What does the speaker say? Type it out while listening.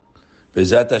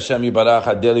Bezat Hashem Yibarach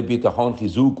Adeli Bitachon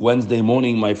Chizuk. Wednesday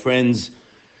morning, my friends.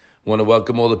 I want to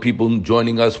welcome all the people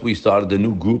joining us. We started a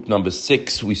new group, number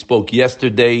 6. We spoke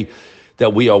yesterday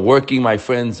that we are working, my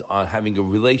friends, on having a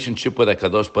relationship with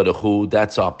HaKadosh Baruch Hu.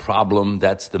 That's our problem.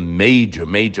 That's the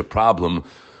major problem.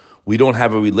 We don't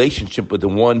have a relationship with the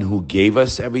one who gave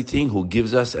us everything, who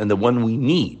gives us, and the one we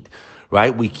need,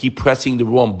 right? We keep pressing the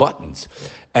wrong buttons.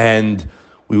 And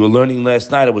we were learning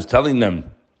last night, I was telling them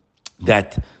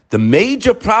that the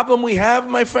major problem we have,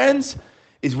 my friends,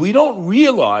 is we don't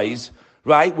realize,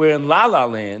 right, we're in La La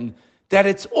Land, that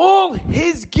it's all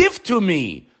his gift to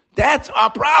me. That's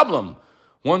our problem.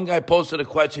 One guy posted a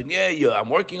question, I'm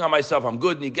working on myself, I'm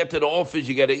good, and you get to the office,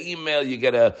 you get an email, you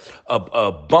get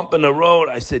a bump in the road.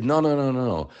 I said,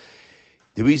 no.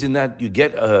 The reason that you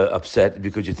get upset is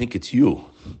because you think it's you.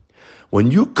 When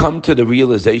you come to the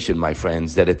realization, my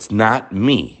friends, that it's not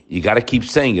me, you got to keep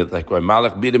saying it, like what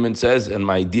Malach Biderman says, and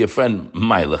my dear friend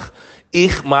Meilach,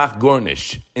 Ich mach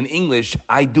gornish. In English,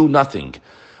 I do nothing.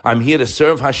 I'm here to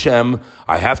serve Hashem.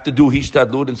 I have to do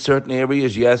hishtadlut in certain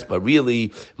areas, yes, but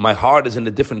really, my heart is in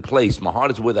a different place. My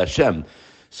heart is with Hashem.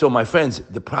 So, my friends,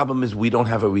 the problem is we don't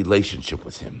have a relationship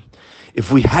with Him.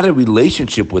 If we had a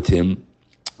relationship with Him,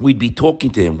 we'd be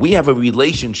talking to Him. We have a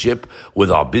relationship with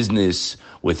our business,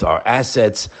 with our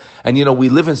assets. And we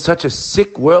live in such a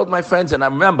sick world, my friends. And I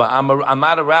remember, I'm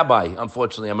not a rabbi,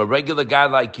 unfortunately. I'm a regular guy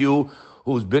like you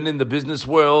who's been in the business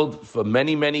world for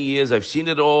many, many years. I've seen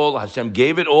it all. Hashem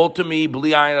gave it all to me.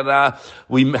 We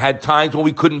had times when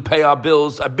we couldn't pay our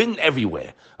bills. I've been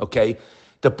everywhere, okay?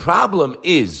 The problem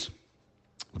is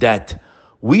that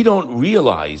we don't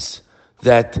realize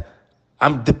that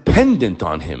I'm dependent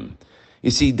on Him.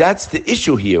 You see, that's the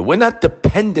issue here. We're not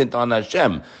dependent on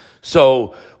Hashem.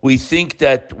 So we think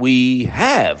that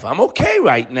I'm okay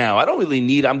right now. I don't really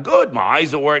need, I'm good. My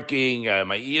eyes are working,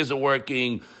 my ears are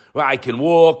working, I can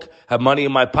walk, have money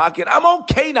in my pocket. I'm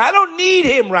okay now. I don't need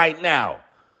Him right now.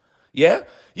 Yeah?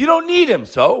 You don't need Him.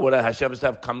 So what does Hashem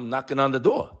have come knocking on the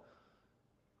door?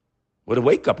 What a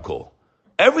wake-up call.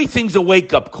 Everything's a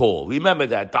wake-up call. Remember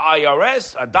that. The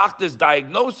IRS, a doctor's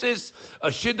diagnosis, a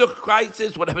shidduch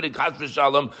crisis, whatever the chas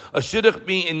v'shalom, a shidduch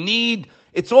being in need.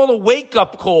 It's all a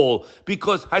wake-up call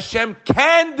because Hashem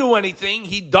can do anything.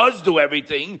 He does do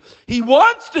everything. He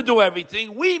wants to do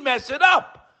everything. We mess it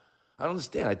up. I don't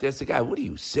understand. I asked the guy, what are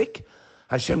you, sick?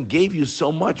 Hashem gave you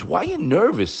so much. Why are you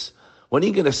nervous? When are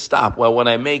you going to stop? Well, when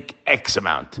I make X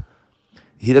amount.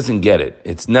 He doesn't get it.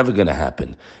 It's never going to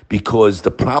happen because the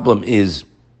problem is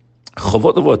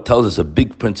Chovot Levavot tells us a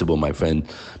big principle, my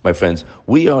friends.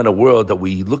 We are in a world that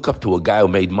we look up to a guy who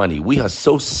made money. We are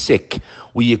so sick.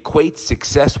 We equate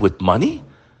success with money.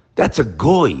 That's a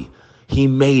goy. He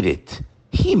made it.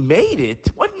 He made it?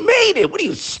 What made it? What are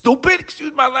you, stupid?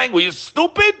 Excuse my language. You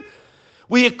stupid?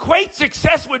 We equate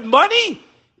success with money?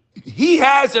 He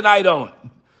has and I don't.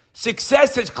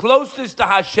 Success is closest to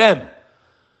Hashem.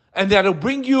 And that'll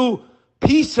bring you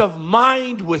peace of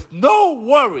mind with no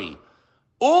worry.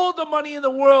 All the money in the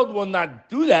world will not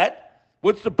do that.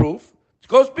 What's the proof?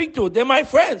 Go speak to it. They're my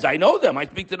friends. I know them. I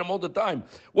speak to them all the time.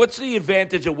 What's the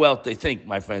advantage of wealth, they think,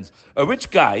 my friends? A rich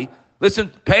guy,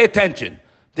 listen, pay attention.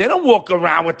 They don't walk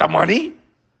around with the money.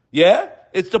 Yeah?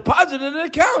 It's deposited in an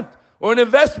account or an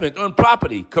investment or in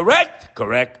property. Correct?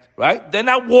 Correct. Right? They're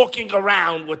not walking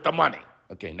around with the money.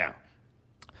 Okay, now.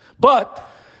 But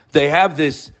they have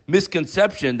this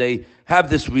misconception. They have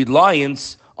this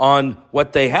reliance on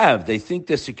what they have. They think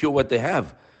they're secure what they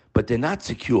have, but they're not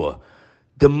secure.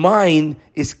 The mind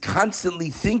is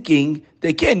constantly thinking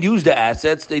they can't use the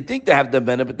assets. They think they have the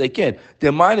benefit, they can't.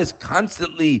 Their mind is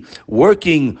constantly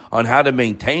working on how to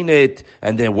maintain it,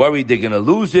 and they're worried they're going to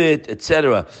lose it,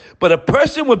 etc. But a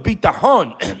person with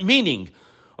bitachon, meaning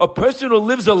a person who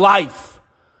lives a life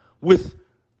with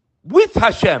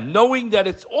Hashem, knowing that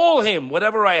it's all Him.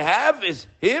 Whatever I have is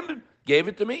Him, gave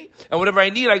it to me, and whatever I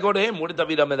need, I go to Him. What did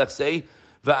David HaMelech say?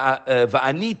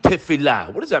 Va'ani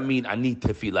tefillah. What does that mean, ani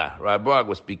tefillah? Rabbi Barak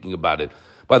was speaking about it.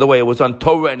 By the way, it was on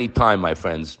Torah Anytime, my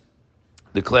friends.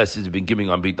 The classes have been giving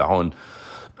on bitachon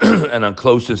and on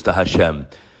closest to Hashem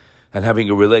and having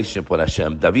a relationship with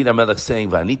Hashem. David HaMelech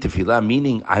saying, va'ani tefillah,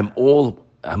 meaning I'm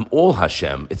all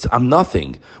Hashem. I'm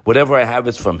nothing. Whatever I have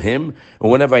is from Him, and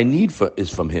whatever I need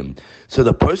is from Him. So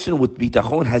the person with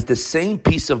bitachon has the same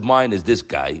peace of mind as this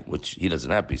guy, which he doesn't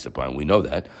have peace of mind. We know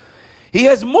that. He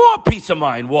has more peace of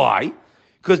mind. Why?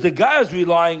 Because the guy who's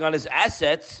relying on his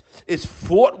assets is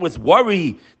fraught with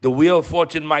worry. The wheel of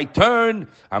fortune might turn.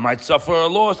 I might suffer a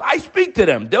loss. I speak to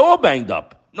them. They're all banged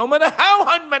up. No matter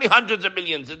how many hundreds of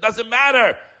millions, it doesn't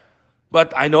matter.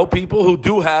 But I know people who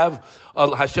do have,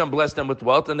 Hashem bless them with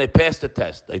wealth, and they pass the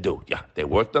test. They do. Yeah, they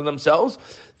worked on themselves.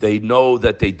 They know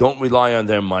that they don't rely on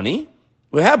their money.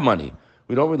 We have money.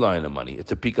 We don't rely on the money.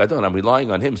 It's a pikadon. I'm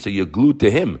relying on him, so you're glued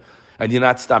to him, and you're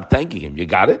not stop thanking him. You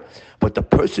got it? But the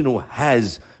person who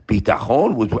has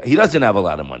bitachon, he doesn't have a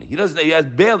lot of money. He has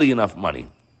barely enough money.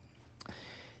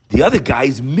 The other guy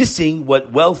is missing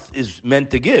what wealth is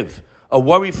meant to give. A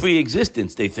worry-free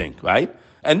existence, they think, right?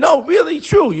 And no, really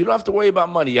true. You don't have to worry about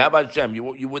money. How about Hashem?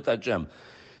 You with Hashem.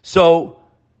 So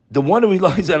the one who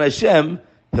relies on Hashem,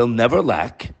 he'll never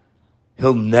lack.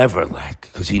 He'll never lack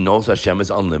because he knows Hashem is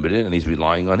unlimited and he's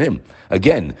relying on him.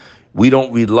 Again, we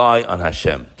don't rely on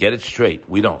Hashem. Get it straight.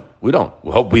 We don't. We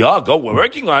hope we are. We're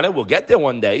working on it. We'll get there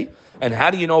one day. And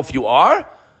how do you know if you are?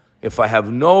 If I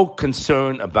have no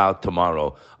concern about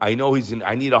tomorrow. I know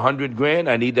I need 100 grand.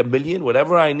 I need $1 million,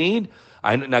 whatever I need.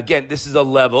 And again, this is a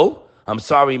level. I'm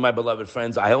sorry, my beloved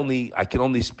friends. I can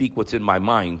only speak what's in my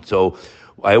mind. So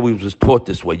I always was taught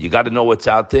this way. You got to know what's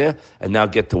out there and now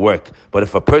get to work. But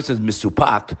if a person's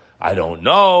misupak, I don't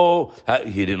know.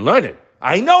 He didn't learn it.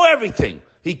 I know everything.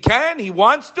 He can, he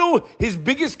wants to. His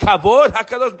biggest kavod,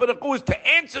 HaKadosh Baruch Hu, is to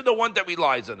answer the one that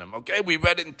relies on him. Okay, we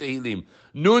read it in Tehillim.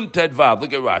 Nun Tedvav,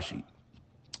 look at Rashi.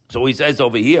 So he says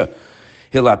over here,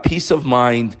 he'll have peace of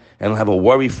mind and he'll have a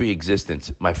worry-free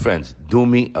existence. My friends, do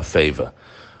me a favor.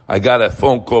 I got a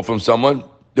phone call from someone.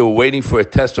 They were waiting for a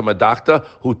test from a doctor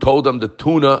who told them the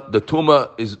tumor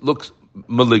looks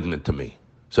malignant to me.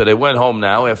 So they went home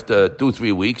now after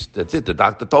 2-3 weeks. That's it. The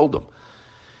doctor told them.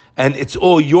 And it's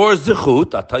all your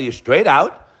zechut, I'll tell you straight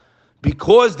out,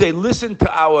 because they listen to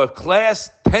our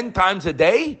class 10 times a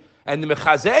day, and the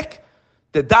mechazek,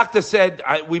 the doctor said,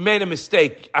 we made a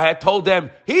mistake. I had told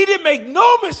them, he didn't make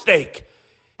no mistake.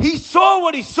 He saw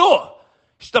what he saw.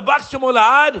 Shtabach Shemo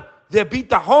La'ad, their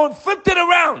bitachon flipped it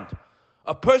around.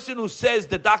 A person who says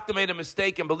the doctor made a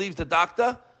mistake and believes the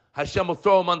doctor, Hashem will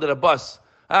throw him under the bus.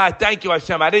 Thank you,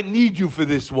 Hashem. I didn't need you for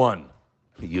this one.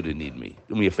 You didn't need me.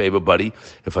 Do me a favor, buddy.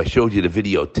 If I showed you the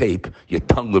videotape, your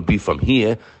tongue would be from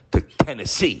here to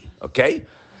Tennessee, okay?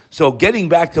 So getting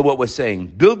back to what we're saying,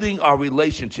 building our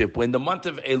relationship. When the month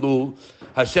of Elul,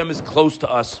 Hashem is close to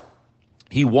us.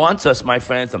 He wants us, my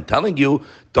friends. I'm telling you,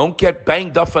 don't get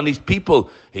banged up on these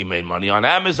people. He made money on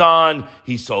Amazon.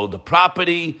 He sold the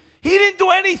property. He didn't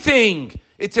do anything.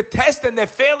 It's a test and they're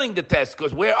failing the test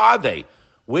because where are they?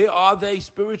 Where are they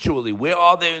spiritually? Where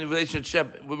are they in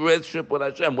relationship with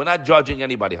Hashem? We're not judging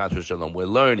anybody, Hashem Shalom. We're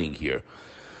learning here.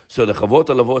 So the Chavot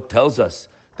HaLevavot tells us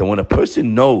that when a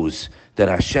person knows that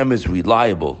Hashem is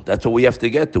reliable, that's what we have to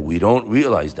get to. We don't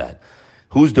realize that.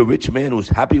 Who's the rich man who's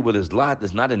happy with his lot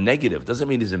is not a negative. Doesn't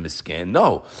mean he's a miscan.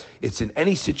 No. It's in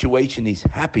any situation he's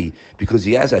happy because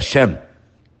he has Hashem.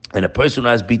 And a person who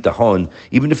has bitachon,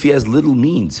 even if he has little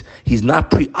means, he's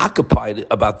not preoccupied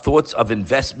about thoughts of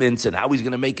investments and how he's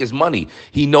going to make his money.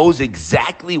 He knows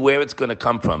exactly where it's going to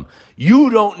come from. You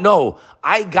don't know.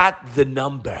 I got the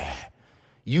number.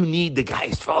 You need the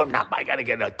guy's phone number. I got to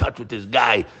get in touch with this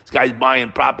guy. This guy's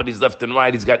buying properties left and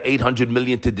right. He's got 800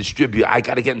 million to distribute. I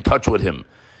got to get in touch with him.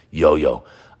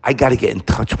 I got to get in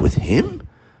touch with him,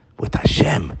 with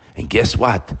Hashem. And guess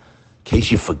what? In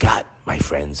case you forgot, my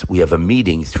friends, we have a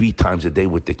meeting 3 times a day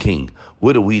with the king.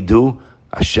 What do?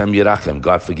 Hashem Yerachem,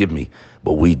 God forgive me.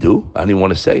 But we do. I don't even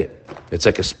want to say it. It's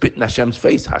like a spit in Hashem's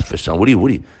face. What are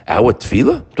you? Our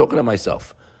tefillah? I'm talking to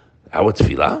myself. Our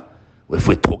tefillah? If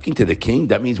we're talking to the king,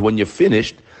 that means when you're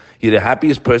finished, you're the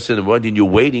happiest person in the world and you're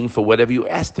waiting for whatever you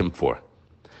asked him for.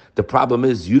 The problem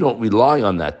is you don't rely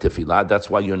on that tefillah. That's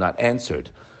why you're not answered.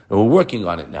 And we're working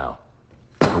on it now.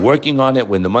 We're working on it.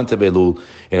 We're in the month of Elul.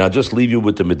 And I'll just leave you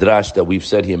with the midrash that we've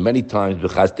said here many times,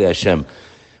 B'chaste Hashem.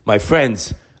 My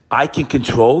friends, I can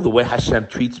control the way Hashem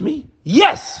treats me?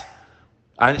 Yes.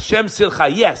 Hashem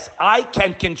Silcha, yes. I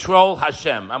can control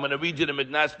Hashem. I'm going to read you the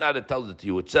midrash now that tells it to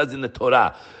you. It says in the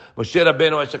Torah, Moshe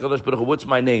Rabbeinu HaShakadosh Baruch Hu, what's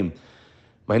my name?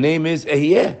 My name is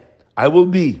Ehyeh. I will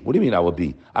be. What do you mean I will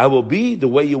be? I will be the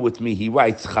way you're with me. He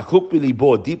writes, Chachuk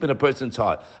b'libo, deep in a person's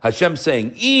heart. Hashem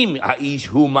saying, Im ha'ish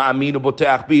hu ma'aminu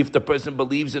boteach bi, if the person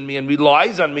believes in me and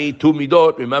relies on me, tu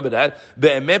midot, remember that,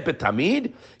 be'emet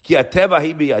betamid, ki ateva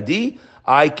hi biyadi,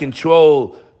 I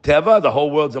control teva, the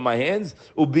whole world's in my hands,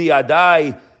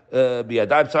 ubiyadai,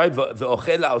 remember,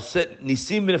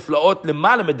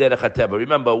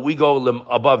 we go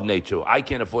above nature. I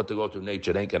can't afford to go to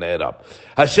nature. It ain't going to add up.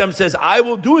 Hashem says, I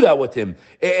will do that with him.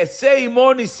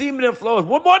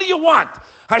 What more do you want?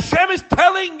 Hashem is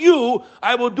telling you,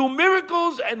 I will do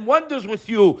miracles and wonders with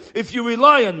you if you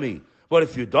rely on me. But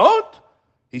if you don't,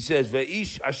 he says, he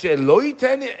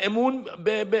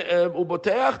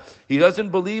doesn't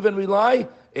believe and rely,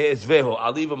 Esveho,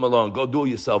 I'll leave him alone. Go do it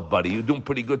yourself, buddy. You're doing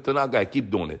pretty good tonight, guy.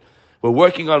 Keep doing it. We're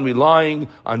working on relying,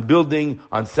 on building,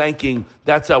 on thanking.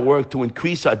 That's our work, to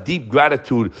increase our deep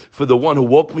gratitude for the one who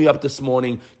woke me up this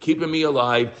morning, keeping me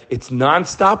alive. It's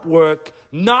nonstop work.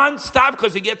 Nonstop,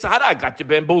 because he gets out. I got you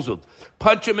bamboozled.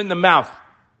 Punch him in the mouth.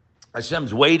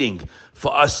 Hashem's waiting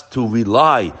for us to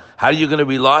rely. How are you going to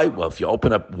rely? Well, if you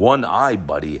open up one eye,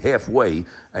 buddy, halfway,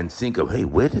 and think of, hey,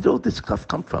 where did all this stuff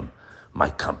come from?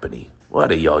 My company.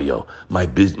 What a yo-yo. My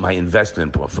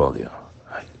investment portfolio.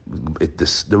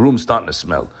 The room's starting to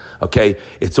smell. Okay?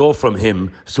 It's all from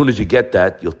him. As soon as you get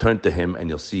that, you'll turn to him and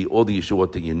you'll see all the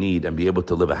yeshuot that you need and be able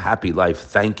to live a happy life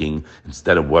thanking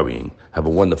instead of worrying. Have a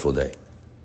wonderful day.